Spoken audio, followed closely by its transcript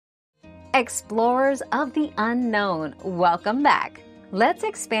Explorers of the unknown, welcome back. Let's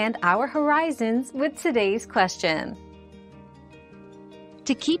expand our horizons with today's question.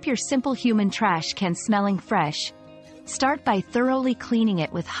 To keep your Simplehuman trash can smelling fresh, start by thoroughly cleaning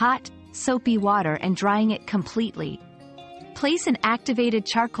it with hot, soapy water and drying it completely. Place an activated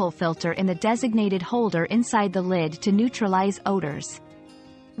charcoal filter in the designated holder inside the lid to neutralize odors.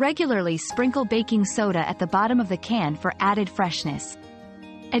 Regularly sprinkle baking soda at the bottom of the can for added freshness.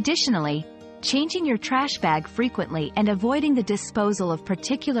 Additionally, changing your trash bag frequently and avoiding the disposal of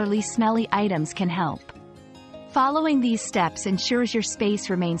particularly smelly items can help. Following these steps ensures your space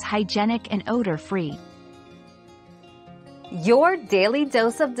remains hygienic and odor-free. Your daily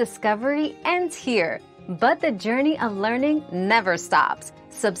dose of discovery ends here, but the journey of learning never stops.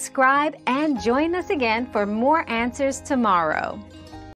 Subscribe and join us again for more answers tomorrow.